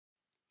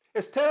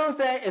It's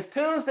Tuesday. It's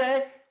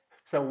Tuesday.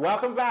 So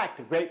welcome back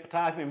to Great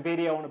Photography and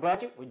Video on a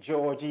Budget with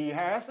George E.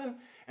 Harrison.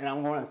 And I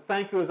want to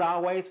thank you as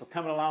always for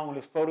coming along on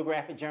this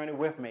photographic journey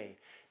with me.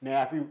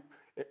 Now,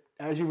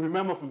 as you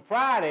remember from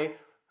Friday,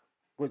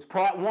 was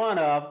part one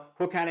of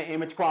what kind of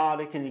image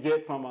quality can you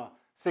get from a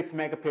 6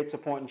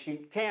 megapixel point and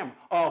shoot camera?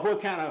 Or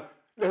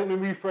let me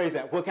rephrase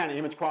that, what kind of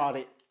image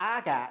quality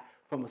I got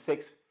from a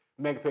 6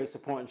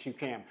 megapixel point and shoot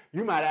camera.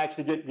 You might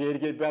actually be able to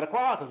get better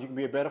quality because you can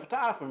be a better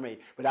photographer than me.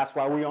 But that's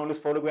why we're on this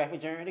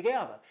photographic journey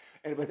together.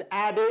 And the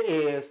idea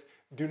is,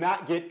 do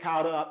not get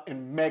caught up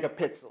in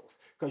megapixels.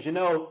 Because you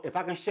know, if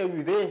I can show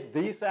you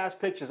these size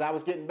pictures I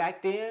was getting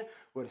back then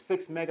with a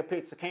 6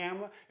 megapixel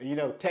camera, and you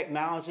know,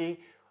 technology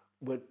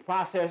with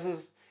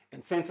processors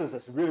and sensors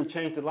has really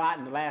changed a lot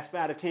in the last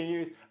 5 to 10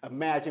 years,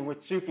 imagine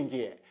what you can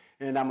get.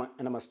 And I'm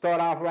going to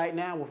start off right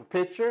now with a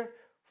picture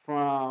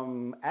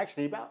from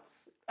actually about,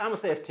 I'm going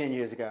to say it's 10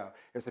 years ago.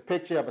 It's a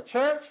picture of a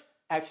church,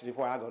 actually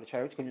before I go to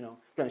church, because you know,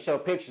 going to show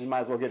pictures, you might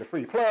as well get a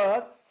free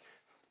plug.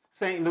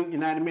 St. Luke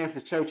United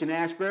Methodist Church in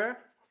Ashburn.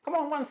 Come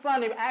on one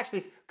Sunday,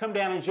 actually come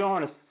down and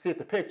join us, see if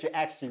the picture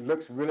actually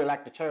looks really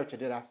like the church, or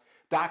did I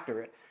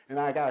doctor it? And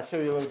I got to show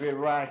you a little bit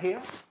right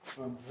here.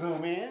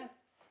 Zoom in,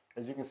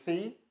 as you can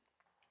see,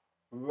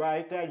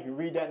 right there, you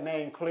read that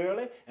name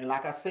clearly. And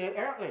like I said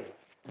earlier,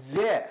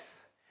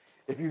 yes,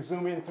 if you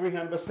zoom in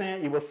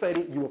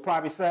 300%, you will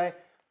probably say,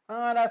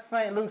 oh, that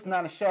St. Luke's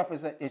not as sharp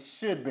as it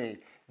should be.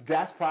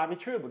 That's probably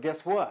true, but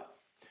guess what?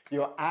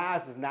 Your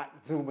eyes is not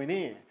zooming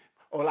in.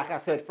 Or like I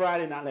said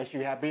Friday, not unless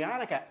you have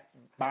bionic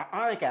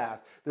eyes.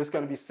 That's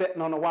going to be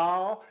sitting on the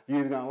wall.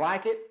 You're either going to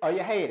like it or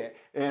you hate it.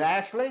 And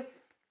actually,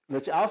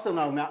 let you also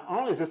know, not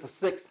only is this a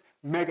 6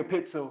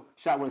 megapixel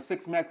shot with a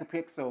 6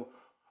 megapixel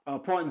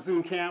point and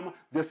zoom camera,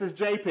 this is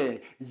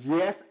JPEG.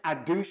 Yes, I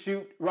do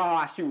shoot RAW.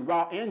 I shoot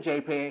RAW and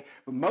JPEG,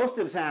 but most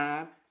of the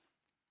time,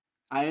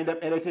 I end up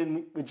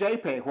editing with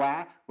JPEG.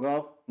 Why?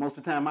 Well, most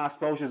of the time my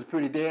exposure is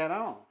pretty dead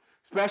on,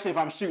 especially if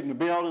I'm shooting the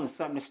building or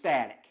something that's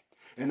static.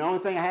 And the only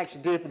thing I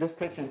actually did for this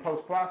picture in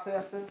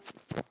post-processing,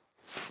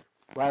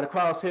 right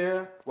across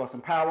here, was some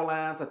power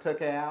lines I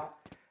took out.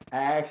 I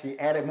actually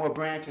added more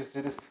branches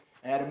to this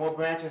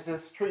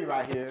tree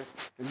right here.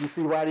 And you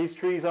see why these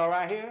trees are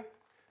right here?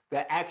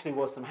 That actually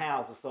was some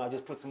houses, so I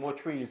just put some more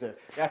trees there.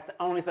 That's the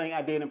only thing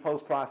I did in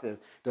post-process.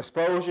 The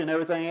exposure and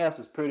everything else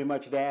is pretty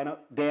much dead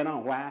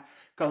on. Why?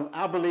 Because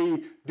I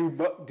believe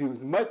do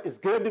as much as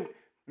good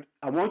to,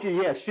 I want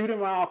you to, shoot in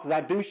RAW, because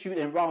I do shoot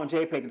in RAW and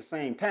JPEG at the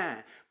same time.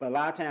 But a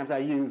lot of times I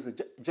use a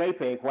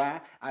JPEG.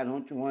 Why? I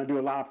don't want to do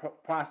a lot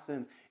of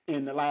processing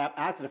in the lab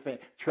after the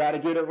fact. Try to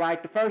get it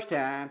right the first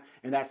time,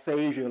 and that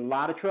saves you a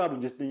lot of trouble.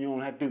 Just then you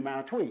don't have to do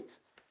minor tweaks.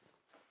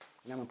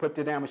 And I'm going to put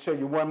that down and show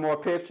you one more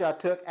picture I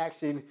took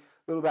actually a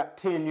little about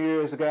 10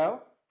 years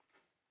ago.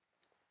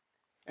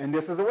 And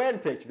this is a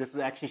wedding picture. This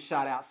was actually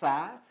shot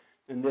outside.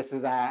 And this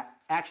is our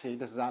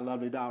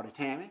lovely daughter,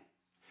 Tammy.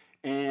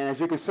 And as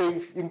you can see,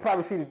 you can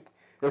probably see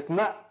it's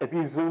not, if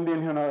you zoomed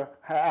in on her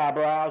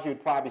eyebrows,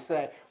 you'd probably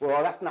say,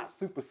 well, that's not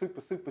super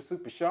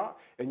sharp.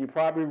 And you're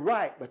probably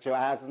right, but your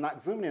eyes is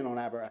not zooming in on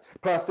eyebrows.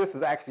 Plus, this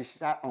is actually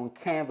shot on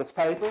canvas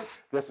paper.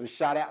 This was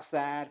shot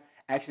outside,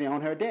 actually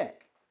on her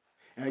deck.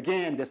 And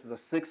again, this is a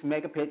 6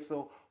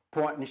 megapixel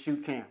point and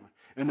shoot camera.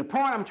 And the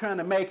point I'm trying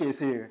to make is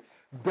here,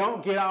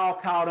 don't get all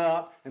caught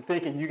up in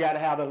thinking you got to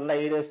have the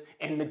latest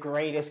and the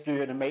greatest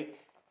gear to make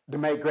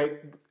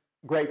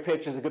great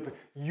pictures and good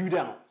pictures. You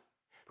don't.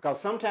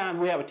 Because sometimes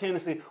we have a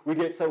tendency, we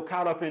get so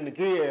caught up in the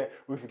gear,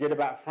 we forget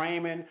about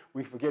framing,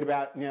 we forget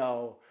about, you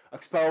know,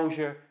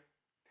 exposure.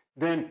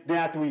 Then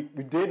after we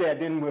did that,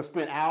 then we'll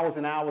spend hours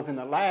and hours in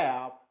the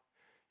lab,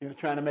 you know,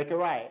 trying to make it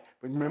right.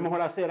 But remember what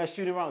I said, I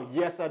shoot in RAW?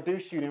 Yes, I do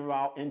shoot in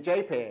RAW in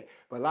JPEG.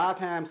 But a lot of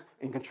times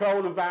in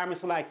controlled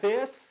environments like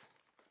this,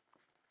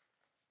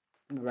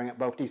 let me bring up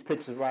both these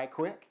pictures right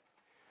quick.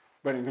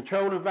 But in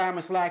controlled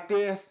environments like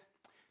this,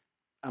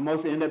 I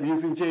mostly end up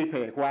using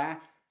JPEG. Why?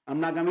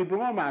 I'm not going to be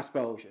blowing my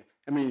exposure.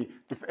 I mean,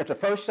 if the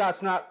first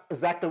shot's not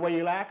exactly the way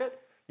you like it,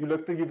 you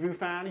look through your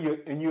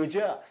viewfinder and you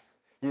adjust.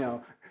 You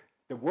know,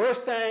 the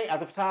worst thing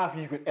as a photographer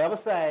you could ever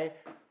say,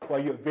 while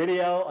you're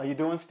video or you're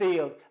doing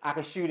stills, I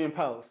can shoot in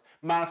post.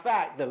 Matter of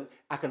fact,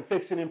 I can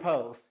fix it in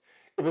post.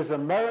 If it's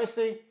an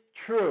emergency,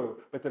 true.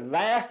 But the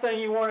last thing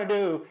you want to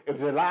do is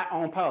rely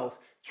on post.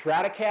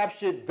 Try to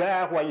capture it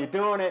there while you're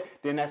doing it,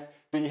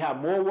 then you have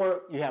more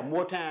work, you have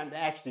more time to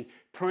actually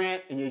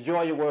print and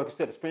enjoy your work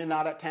instead of spending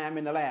all that time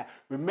in the lab.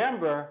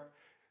 Remember,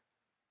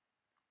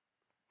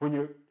 when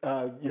your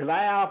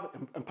lab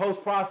and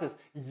post-process,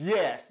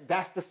 yes,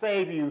 that's to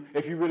save you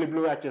if you really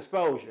blew out your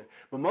exposure.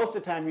 But most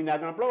of the time, you're not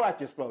going to blow out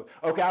your exposure.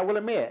 Okay, I will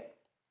admit.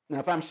 Now,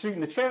 if I'm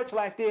shooting the church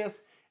like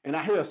this, and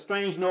I hear a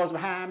strange noise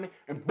behind me,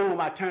 and boom,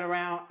 I turn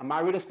around, I'm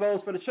already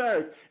exposed for the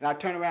church, and I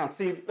turn around and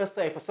see, let's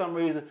say for some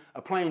reason,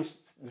 a plane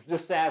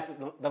just size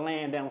the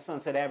land down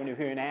Sunset Avenue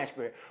here in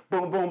Ashburn.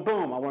 Boom, boom,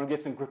 boom, I want to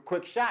get some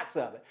quick shots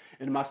of it.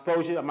 And my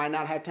exposure, I might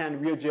not have time to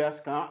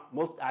readjust,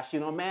 I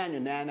shoot on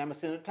manual 99% of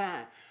the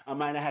time. I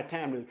might not have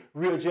time to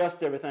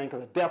readjust everything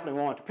because I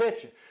definitely want the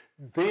picture.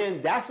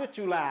 Then that's what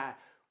you lie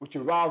with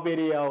your raw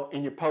video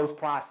and your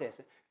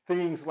post-processing,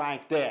 things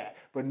like that.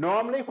 But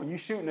normally, when you're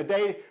shooting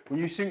when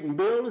you're shooting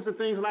buildings and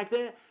things like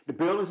that, the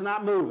building's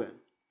not moving.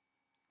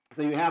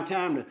 So you have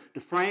time to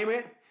frame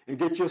it and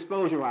get your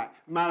exposure right.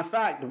 Matter of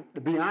fact,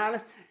 to be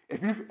honest,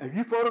 if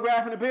you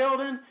photographing a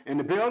building and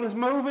the building's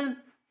moving,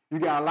 you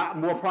got a lot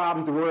more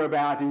problems to worry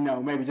about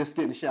than, maybe just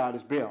getting a shot of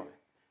this building.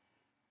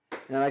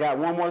 And I got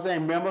one more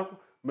thing.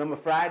 Remember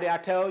Friday I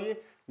told you,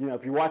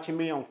 if you're watching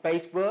me on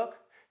Facebook,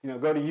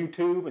 go to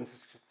YouTube and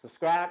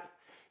subscribe.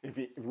 If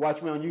you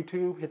watch me on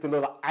YouTube, hit the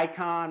little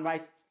icon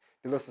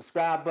the little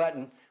subscribe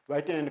button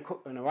right there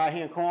in the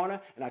right-hand corner.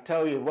 And I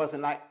told you it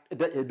wasn't like,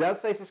 it does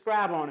say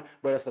subscribe on it,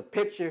 but it's a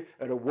picture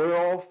of the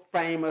world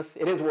famous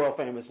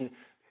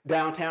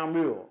downtown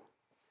mural.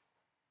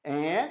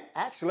 And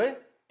actually,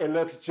 it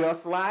looks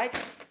just like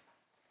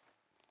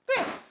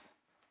this.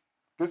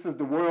 This is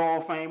the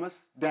world famous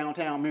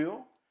downtown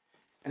mural.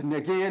 And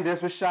again,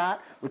 this was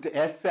shot with the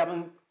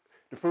S7,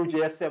 the Fuji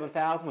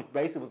S7000, which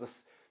basically was a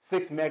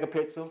 6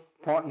 megapixel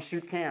point and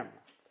shoot camera.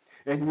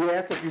 And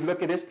yes, if you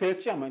look at this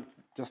picture,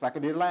 just like I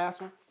did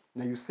last one,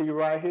 now you see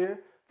right here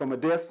from a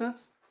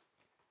distance.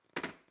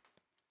 Let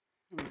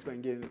me just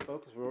get it in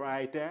focus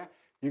right there.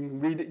 You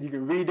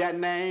can read that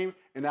name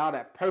and all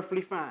that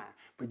perfectly fine.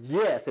 But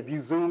yes, if you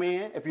zoom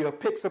in, if you're a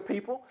pixel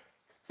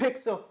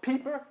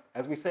peeper,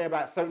 as we say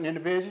about certain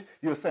individuals,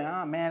 you'll say,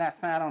 oh man, that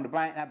sign on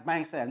that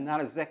bank says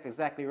not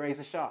exactly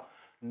razor sharp.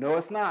 No,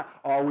 it's not.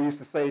 Or we used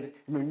to say,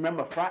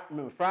 remember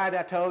Friday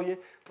I told you,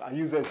 I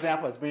use the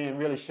example as being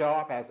really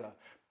sharp as a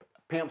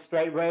pimp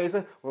straight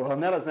razor. Well,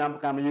 another example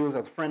I'm going to use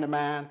as a friend of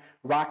mine,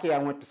 Rocky, I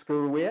went to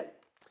school with.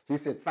 He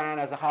said, fine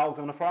as a hog's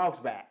on a frog's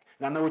back.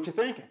 And I know what you're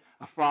thinking.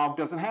 A frog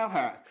doesn't have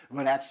hairs.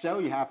 But that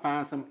shows you how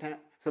fine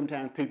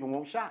sometimes people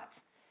want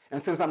shots.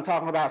 And since I'm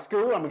talking about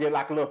school, I'm going to get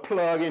like a little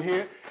plug in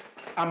here.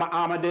 I'm an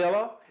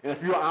armadillo. And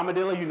if you're an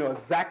armadillo, you know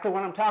exactly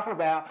what I'm talking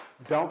about.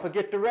 Don't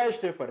forget to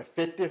register for the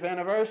 50th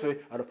anniversary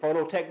of the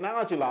Photo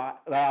Technology Lab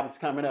that's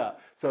coming up.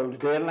 So the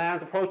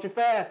deadline's approaching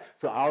fast.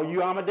 So all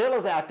you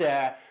armadillos out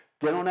there,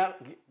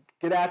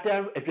 get out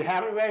there. If you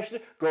haven't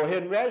registered, go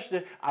ahead and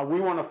register. We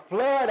want to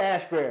flood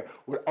Ashbury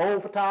with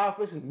old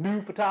photographers,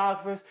 new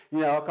photographers,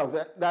 because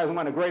that is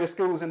one of the greatest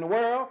schools in the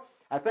world.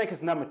 I think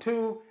it's number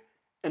 2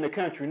 in the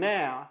country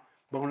now.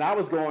 But when I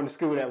was going to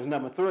school, that was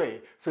number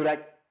 3. So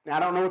I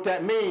don't know what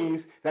that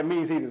means. That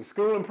means either the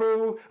school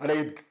improved or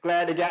they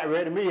glad they got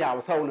rid of me. I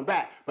was holding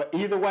back. But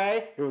either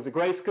way, it was a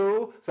great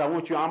school. So I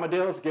want you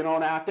armadillos to get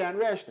on out there and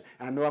register.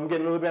 I know I'm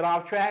getting a little bit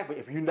off track, but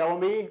if you know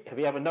me, if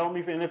you ever known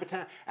me for any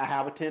time, I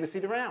have a tendency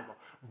to ramble.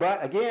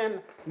 But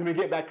again, let me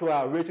get back to what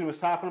I originally was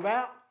talking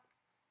about.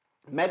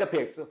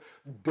 Megapixel.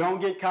 Don't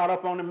get caught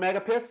up on the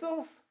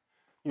megapixels.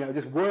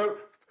 Just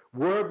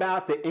worry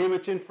about the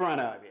image in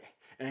front of you.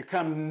 And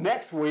come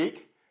next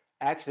week,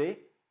 actually,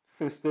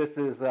 since this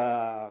is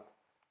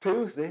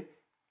Tuesday,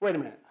 wait a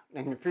minute,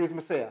 I confused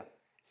myself.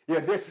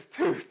 Yeah, this is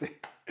Tuesday.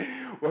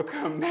 Well,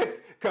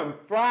 come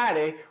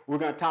Friday, we're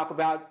going to talk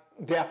about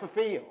depth of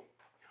field.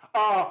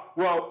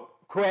 Well,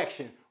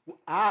 correction.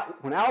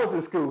 When I was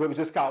in school, it was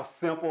just called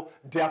simple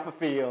depth of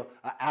field,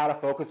 out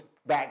of focus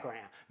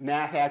background.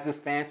 Now it has this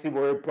fancy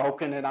word,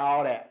 broken and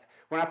all that.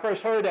 When I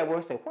first heard that word,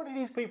 I said, what are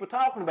these people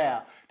talking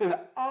about? They're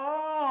like,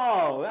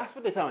 oh, that's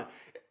what they're talking about.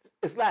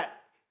 It's like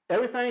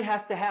everything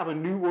has to have a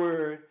new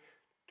word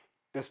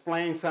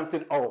displaying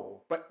something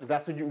old. But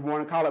that's what you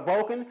want to call it,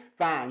 broken?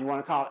 Fine. You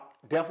want to call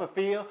it depth of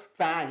field?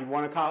 Fine. You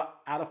want to call it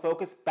out of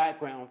focus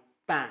background?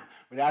 Fine.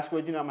 But that's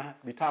what I'm going to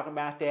be talking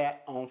about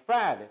that on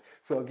Friday.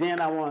 So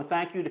again, I want to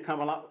thank you to come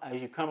along as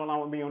you come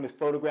along with me on this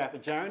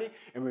photographic journey.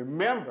 And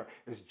remember,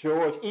 it's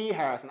George E.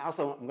 Harrison.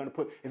 Also, I'm going to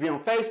put, if you're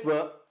on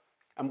Facebook,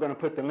 I'm going to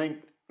put the link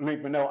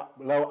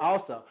below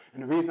also.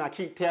 And the reason I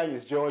keep telling you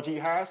is George E.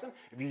 Harrison.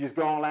 If you just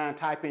go online and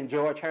type in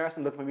George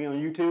Harrison, look for me on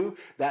YouTube,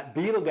 that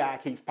Beetle guy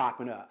keeps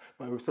popping up.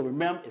 So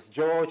remember, it's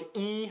George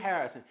E.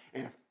 Harrison.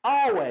 And as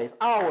always,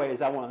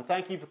 I want to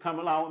thank you for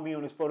coming along with me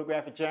on this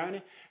photographic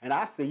journey. And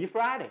I'll see you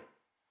Friday.